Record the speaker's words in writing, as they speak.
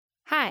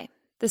Hi,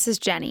 this is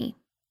Jenny.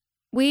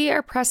 We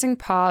are pressing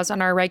pause on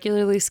our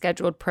regularly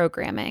scheduled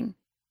programming.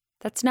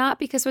 That's not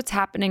because what's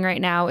happening right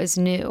now is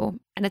new,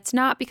 and it's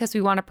not because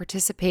we want to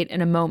participate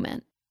in a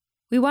moment.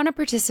 We want to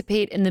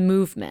participate in the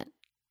movement.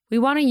 We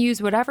want to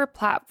use whatever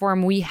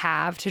platform we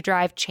have to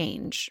drive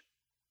change.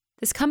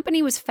 This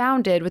company was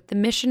founded with the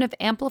mission of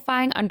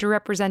amplifying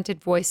underrepresented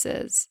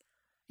voices.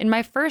 In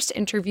my first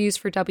interviews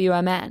for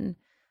WMN,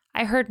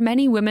 I heard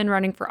many women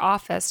running for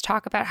office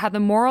talk about how the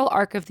moral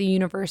arc of the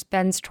universe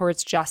bends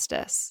towards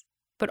justice,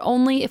 but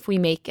only if we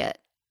make it.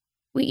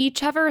 We each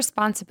have a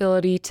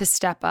responsibility to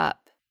step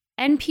up.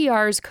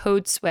 NPR's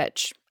Code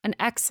Switch, an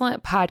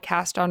excellent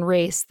podcast on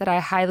race that I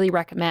highly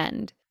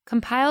recommend,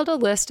 compiled a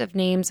list of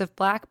names of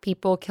Black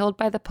people killed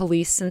by the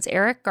police since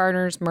Eric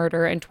Garner's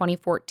murder in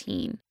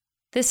 2014.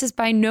 This is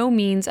by no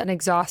means an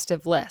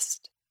exhaustive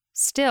list.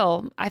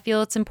 Still, I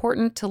feel it's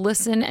important to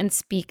listen and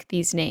speak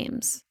these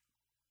names.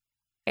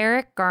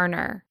 Eric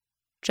Garner,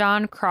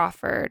 John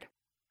Crawford,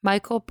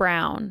 Michael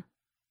Brown,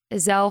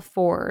 Ezell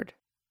Ford,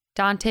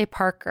 Dante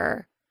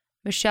Parker,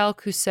 Michelle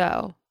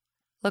Cusseau,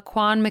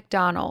 Laquan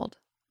McDonald,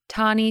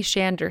 Tani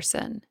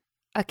Shanderson,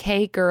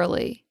 Akay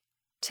Gurley,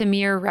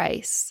 Tamir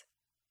Rice,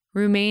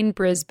 Rumaine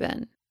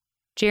Brisbane,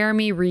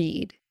 Jeremy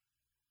Reed,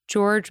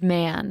 George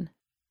Mann,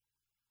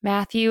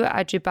 Matthew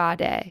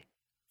Ajibade,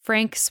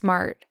 Frank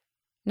Smart,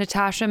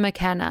 Natasha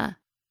McKenna,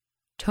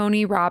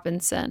 Tony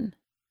Robinson,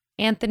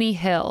 Anthony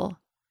Hill,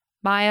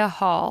 Maya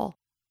Hall,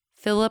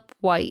 Philip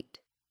White,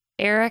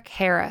 Eric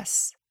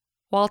Harris,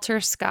 Walter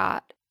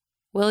Scott,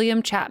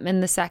 William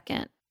Chapman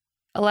II,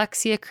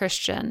 Alexia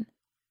Christian,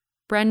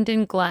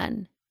 Brendan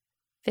Glenn,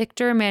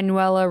 Victor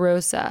Manuela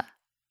Rosa,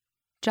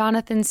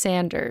 Jonathan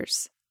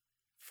Sanders,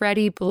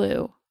 Freddie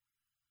Blue,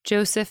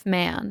 Joseph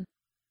Mann,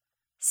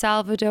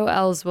 Salvador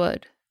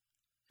Ellswood,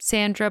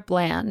 Sandra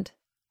Bland,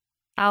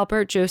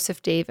 Albert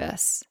Joseph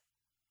Davis,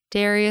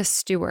 Darius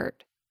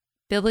Stewart,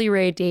 Billy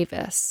Ray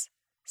Davis,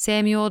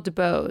 Samuel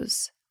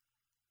DuBose,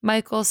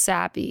 Michael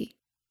Sabbie,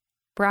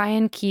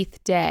 Brian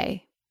Keith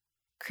Day,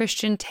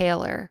 Christian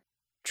Taylor,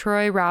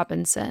 Troy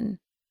Robinson,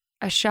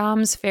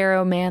 Ashams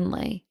Farrow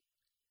Manley,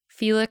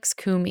 Felix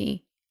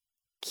Kumi,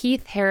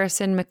 Keith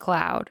Harrison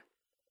McLeod,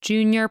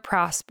 Junior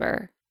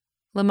Prosper,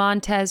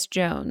 Lamontez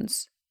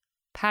Jones,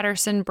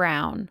 Patterson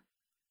Brown,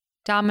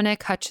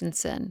 Dominic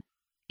Hutchinson,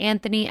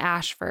 Anthony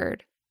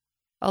Ashford,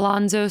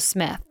 Alonzo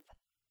Smith,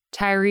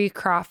 Tyree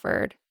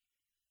Crawford,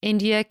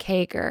 India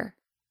Kager,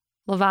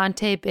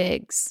 Levante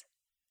Biggs,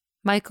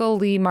 Michael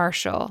Lee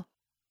Marshall,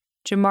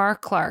 Jamar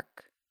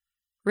Clark,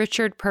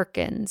 Richard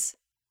Perkins,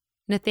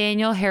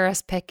 Nathaniel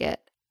Harris Pickett,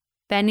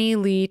 Benny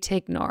Lee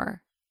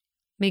Tignor,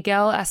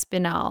 Miguel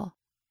Espinal,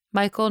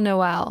 Michael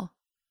Noel,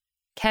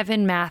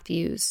 Kevin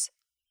Matthews,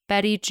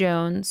 Betty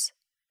Jones,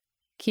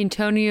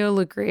 Quintonio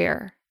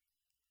Legrier,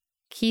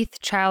 Keith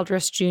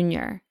Childress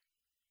Jr.,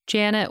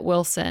 Janet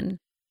Wilson,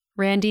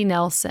 Randy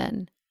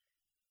Nelson,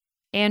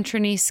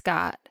 Anthony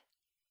Scott,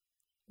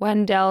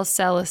 Wendell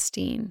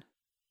Celestine,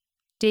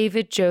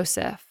 David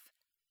Joseph,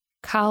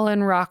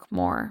 Colin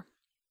Rockmore,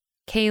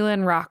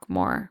 Kaylin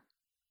Rockmore,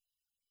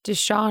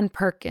 Deshaun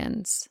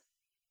Perkins,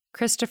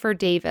 Christopher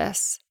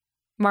Davis,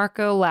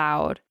 Marco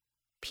Loud,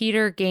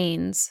 Peter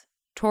Gaines,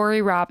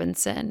 Tori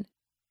Robinson,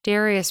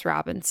 Darius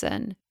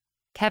Robinson,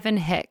 Kevin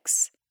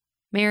Hicks,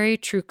 Mary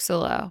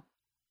Truxillo,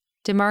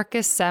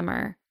 DeMarcus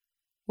Semmer,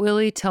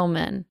 Willie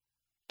Tillman,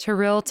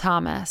 Terrell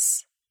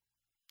Thomas,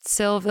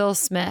 Sylville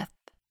Smith,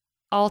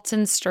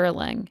 Alton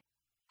Sterling,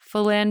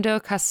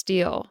 Philando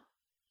Castile,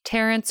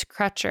 Terrence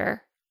Crutcher,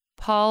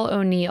 Paul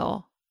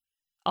O'Neill,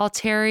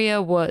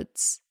 Alteria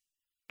Woods,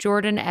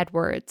 Jordan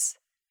Edwards,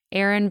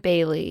 Aaron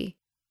Bailey,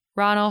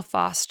 Ronald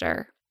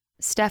Foster,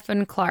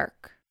 Stephen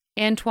Clark,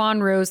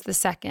 Antoine Rose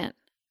II,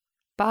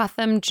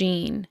 Botham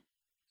Jean,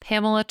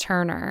 Pamela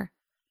Turner,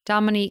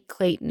 Dominique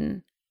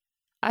Clayton,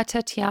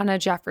 Atatiana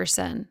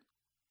Jefferson,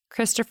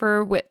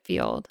 Christopher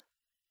Whitfield,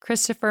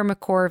 Christopher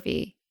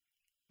McCorvey,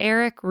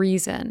 Eric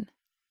Reason,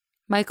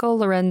 Michael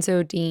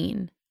Lorenzo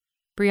Dean,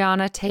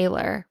 Breonna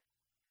Taylor,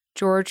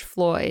 George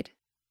Floyd.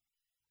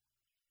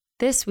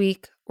 This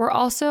week, we're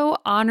also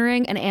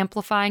honoring and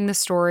amplifying the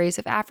stories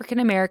of African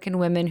American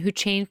women who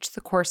changed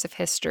the course of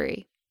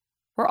history.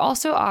 We're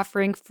also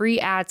offering free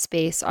ad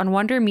space on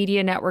Wonder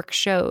Media Network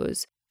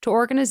shows to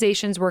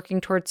organizations working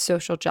towards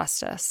social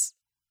justice.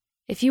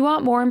 If you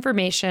want more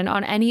information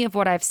on any of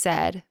what I've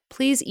said,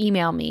 please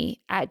email me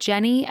at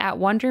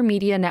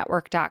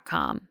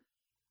jenny@wondermedianetwork.com.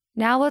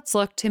 Now let's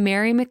look to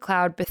Mary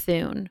McLeod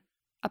Bethune,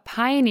 a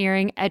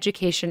pioneering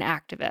education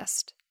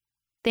activist.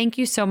 Thank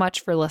you so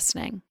much for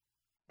listening.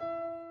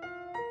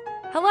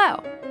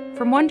 Hello!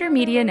 From Wonder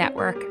Media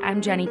Network,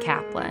 I'm Jenny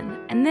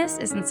Kaplan, and this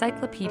is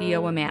Encyclopedia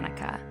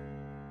Womanica.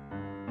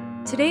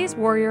 Today's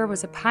warrior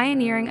was a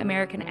pioneering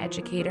American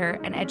educator,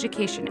 an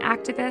education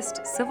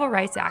activist, civil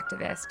rights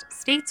activist,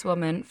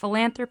 stateswoman,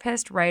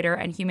 philanthropist, writer,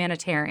 and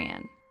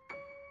humanitarian.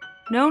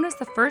 Known as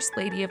the First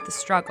Lady of the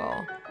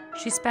Struggle,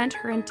 she spent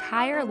her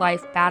entire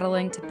life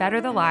battling to better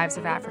the lives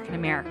of African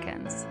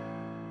Americans.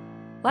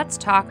 Let's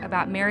talk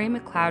about Mary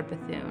McLeod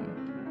Bethune.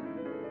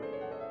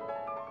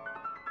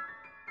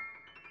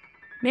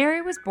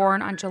 Mary was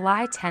born on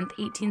July 10,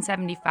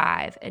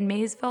 1875, in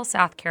Maysville,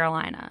 South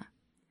Carolina.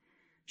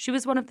 She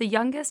was one of the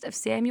youngest of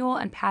Samuel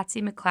and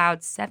Patsy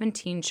McLeod's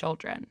 17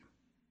 children.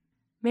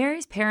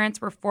 Mary's parents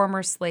were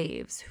former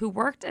slaves who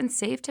worked and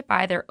saved to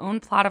buy their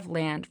own plot of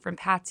land from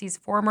Patsy's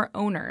former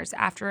owners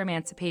after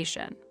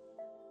emancipation.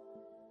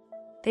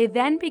 They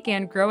then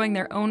began growing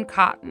their own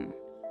cotton.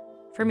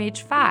 From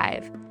age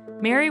 5,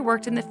 Mary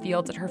worked in the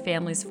fields at her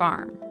family's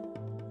farm.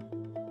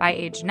 By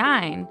age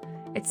 9,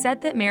 it's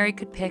said that Mary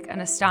could pick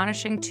an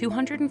astonishing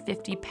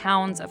 250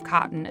 pounds of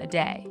cotton a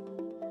day.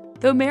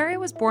 Though Mary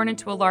was born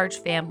into a large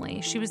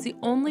family, she was the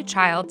only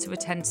child to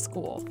attend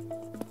school.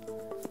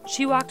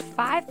 She walked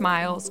 5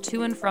 miles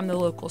to and from the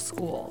local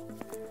school,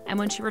 and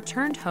when she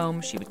returned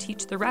home, she would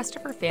teach the rest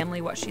of her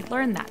family what she'd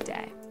learned that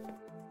day.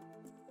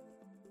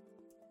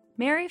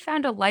 Mary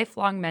found a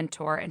lifelong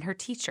mentor in her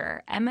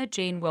teacher, Emma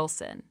Jane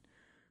Wilson,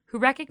 who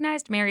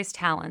recognized Mary's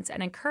talents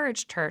and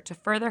encouraged her to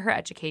further her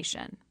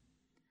education.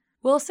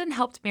 Wilson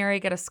helped Mary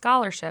get a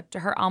scholarship to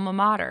her alma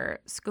mater,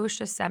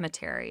 Scotia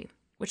Cemetery,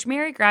 which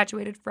Mary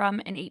graduated from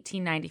in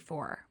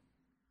 1894.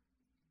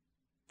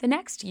 The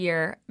next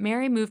year,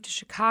 Mary moved to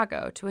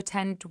Chicago to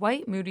attend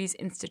Dwight Moody's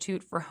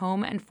Institute for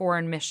Home and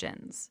Foreign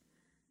Missions,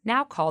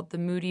 now called the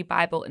Moody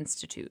Bible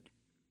Institute.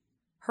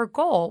 Her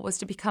goal was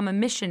to become a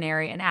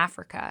missionary in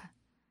Africa,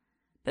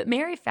 but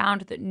Mary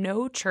found that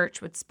no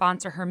church would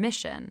sponsor her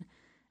mission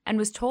and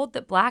was told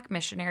that Black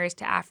missionaries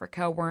to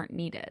Africa weren't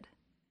needed.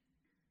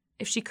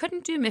 If she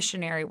couldn't do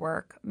missionary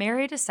work,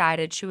 Mary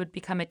decided she would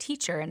become a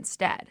teacher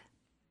instead.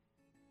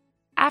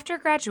 After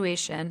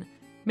graduation,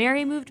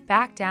 Mary moved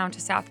back down to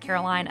South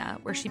Carolina,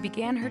 where she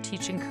began her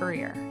teaching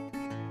career.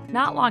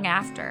 Not long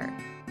after,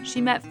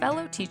 she met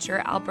fellow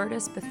teacher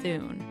Albertus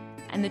Bethune,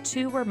 and the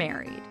two were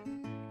married.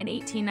 In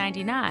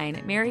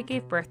 1899, Mary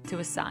gave birth to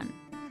a son.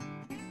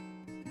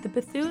 The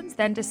Bethunes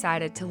then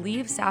decided to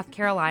leave South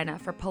Carolina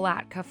for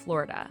Palatka,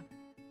 Florida.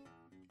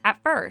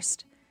 At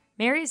first,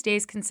 Mary's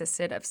days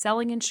consisted of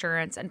selling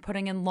insurance and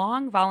putting in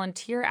long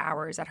volunteer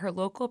hours at her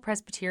local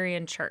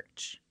Presbyterian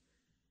church.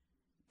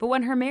 But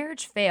when her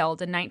marriage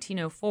failed in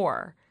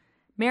 1904,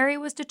 Mary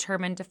was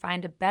determined to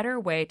find a better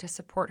way to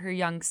support her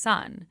young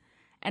son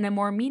and a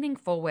more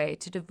meaningful way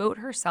to devote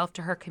herself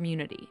to her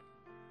community.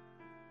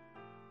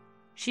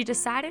 She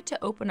decided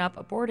to open up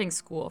a boarding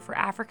school for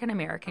African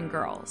American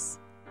girls.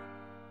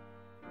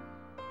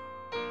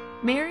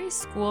 Mary's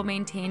school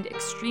maintained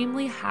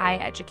extremely high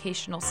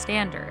educational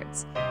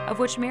standards, of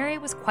which Mary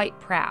was quite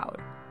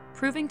proud,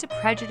 proving to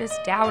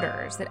prejudiced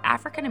doubters that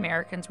African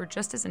Americans were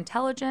just as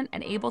intelligent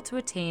and able to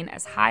attain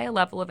as high a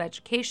level of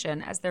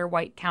education as their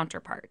white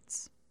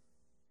counterparts.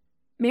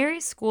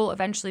 Mary's school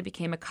eventually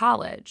became a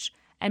college,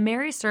 and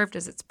Mary served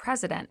as its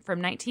president from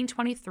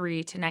 1923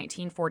 to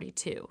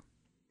 1942.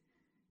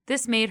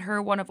 This made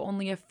her one of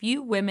only a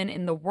few women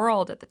in the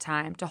world at the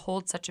time to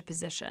hold such a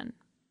position.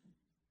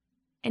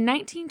 In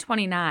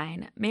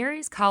 1929,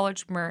 Mary's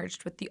college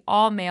merged with the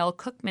all-male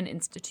Cookman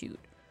Institute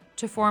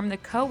to form the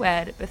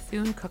co-ed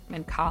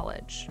Bethune-Cookman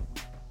College.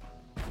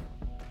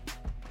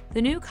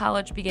 The new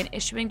college began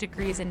issuing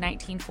degrees in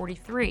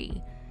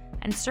 1943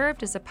 and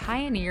served as a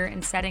pioneer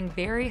in setting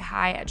very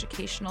high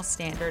educational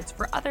standards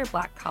for other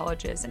Black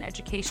colleges and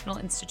educational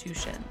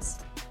institutions.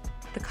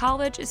 The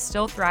college is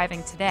still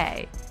thriving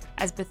today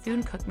as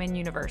Bethune-Cookman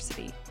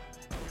University.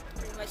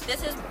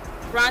 This is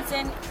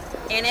Bronson,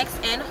 Annex,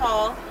 and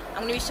Hall.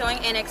 I'm going to be showing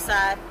Annex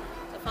side,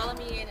 so follow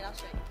me in and I'll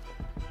show you.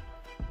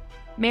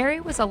 Mary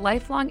was a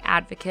lifelong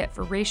advocate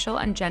for racial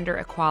and gender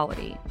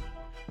equality.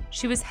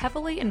 She was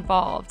heavily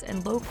involved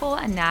in local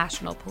and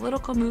national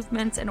political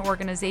movements and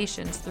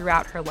organizations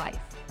throughout her life.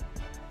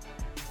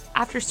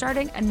 After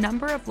starting a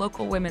number of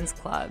local women's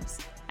clubs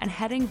and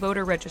heading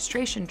voter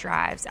registration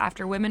drives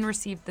after women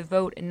received the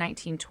vote in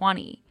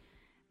 1920,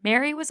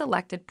 Mary was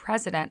elected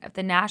president of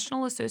the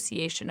National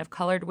Association of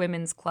Colored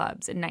Women's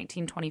Clubs in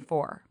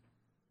 1924.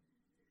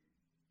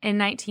 In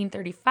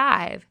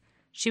 1935,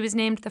 she was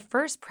named the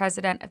first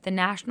president of the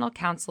National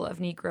Council of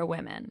Negro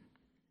Women.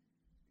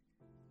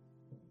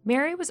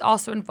 Mary was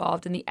also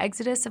involved in the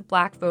exodus of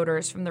Black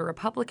voters from the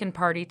Republican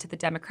Party to the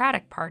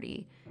Democratic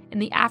Party in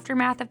the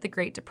aftermath of the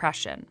Great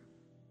Depression.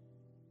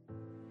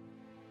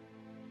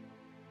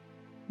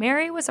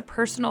 Mary was a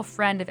personal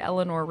friend of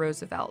Eleanor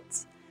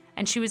Roosevelt's,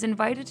 and she was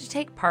invited to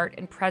take part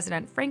in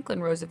President Franklin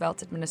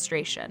Roosevelt's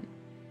administration.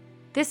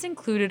 This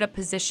included a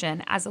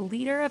position as a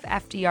leader of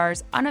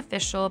FDR's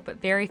unofficial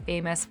but very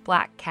famous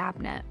Black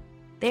cabinet.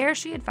 There,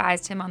 she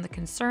advised him on the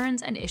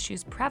concerns and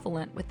issues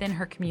prevalent within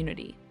her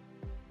community.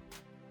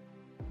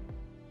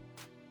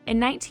 In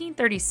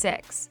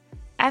 1936,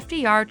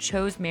 FDR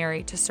chose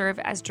Mary to serve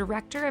as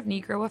Director of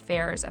Negro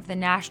Affairs of the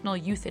National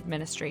Youth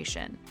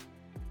Administration,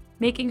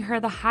 making her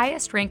the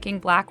highest-ranking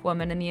Black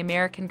woman in the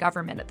American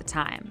government at the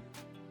time.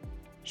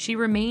 She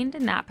remained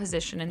in that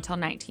position until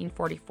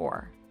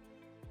 1944.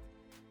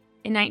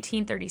 In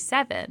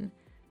 1937,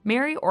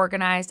 Mary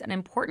organized an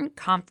important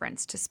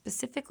conference to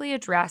specifically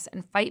address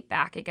and fight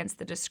back against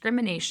the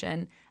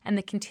discrimination and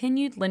the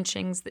continued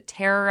lynchings that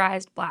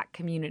terrorized Black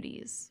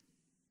communities.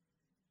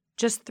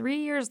 Just 3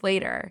 years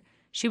later,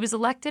 she was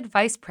elected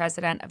vice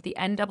president of the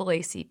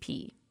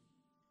NAACP.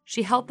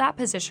 She held that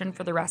position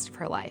for the rest of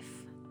her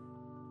life.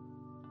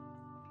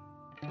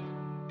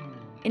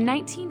 In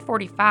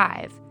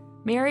 1945,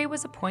 Mary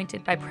was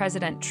appointed by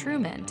President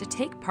Truman to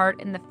take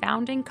part in the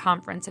founding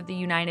conference of the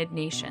United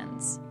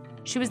Nations.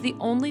 She was the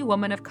only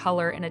woman of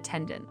color in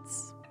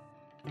attendance.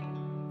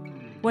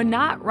 When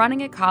not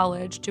running a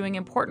college, doing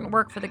important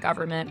work for the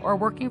government, or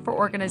working for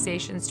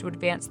organizations to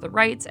advance the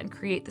rights and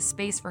create the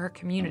space for her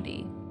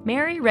community,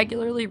 Mary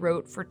regularly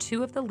wrote for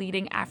two of the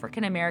leading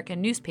African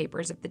American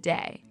newspapers of the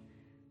day,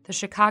 the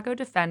Chicago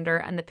Defender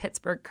and the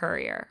Pittsburgh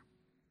Courier.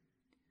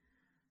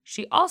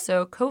 She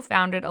also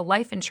co-founded a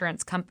life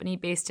insurance company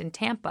based in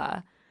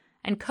Tampa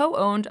and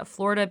co-owned a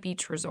Florida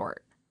beach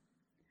resort.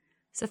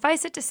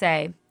 Suffice it to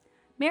say,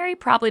 Mary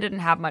probably didn't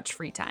have much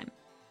free time.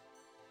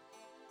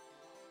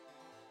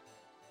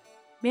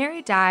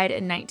 Mary died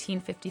in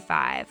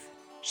 1955.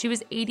 She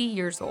was 80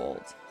 years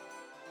old.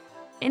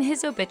 In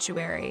his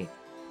obituary,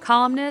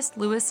 columnist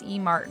Louis E.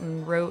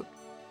 Martin wrote,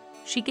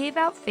 "She gave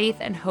out faith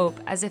and hope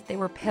as if they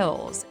were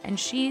pills, and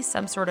she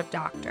some sort of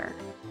doctor."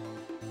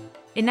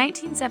 In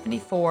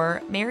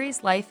 1974,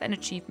 Mary's life and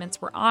achievements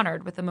were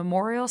honored with a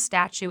memorial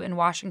statue in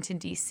Washington,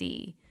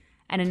 D.C.,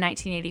 and in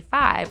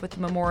 1985 with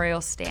a memorial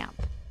stamp.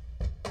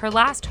 Her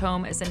last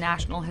home is a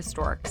National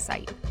Historic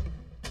Site.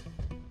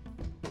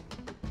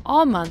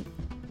 All month,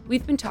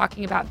 we've been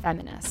talking about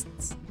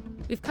feminists.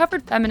 We've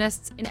covered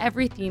feminists in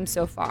every theme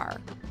so far.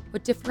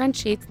 What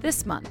differentiates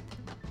this month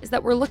is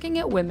that we're looking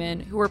at women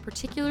who were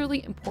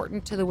particularly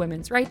important to the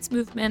women's rights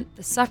movement,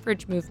 the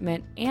suffrage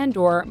movement,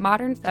 and/or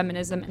modern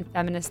feminism and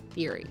feminist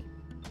theory.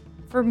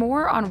 For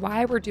more on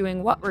why we're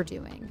doing what we're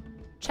doing,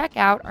 check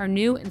out our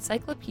new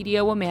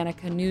Encyclopedia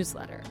Womanica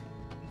newsletter.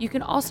 You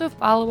can also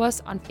follow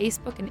us on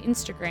Facebook and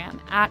Instagram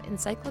at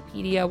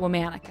Encyclopedia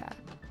Womanica,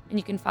 and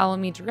you can follow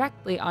me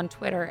directly on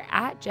Twitter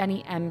at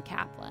Jenny M.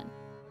 Kaplan.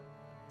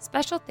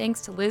 Special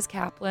thanks to Liz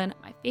Kaplan,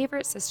 my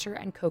favorite sister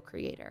and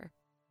co-creator.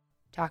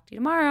 Talk to you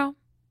tomorrow.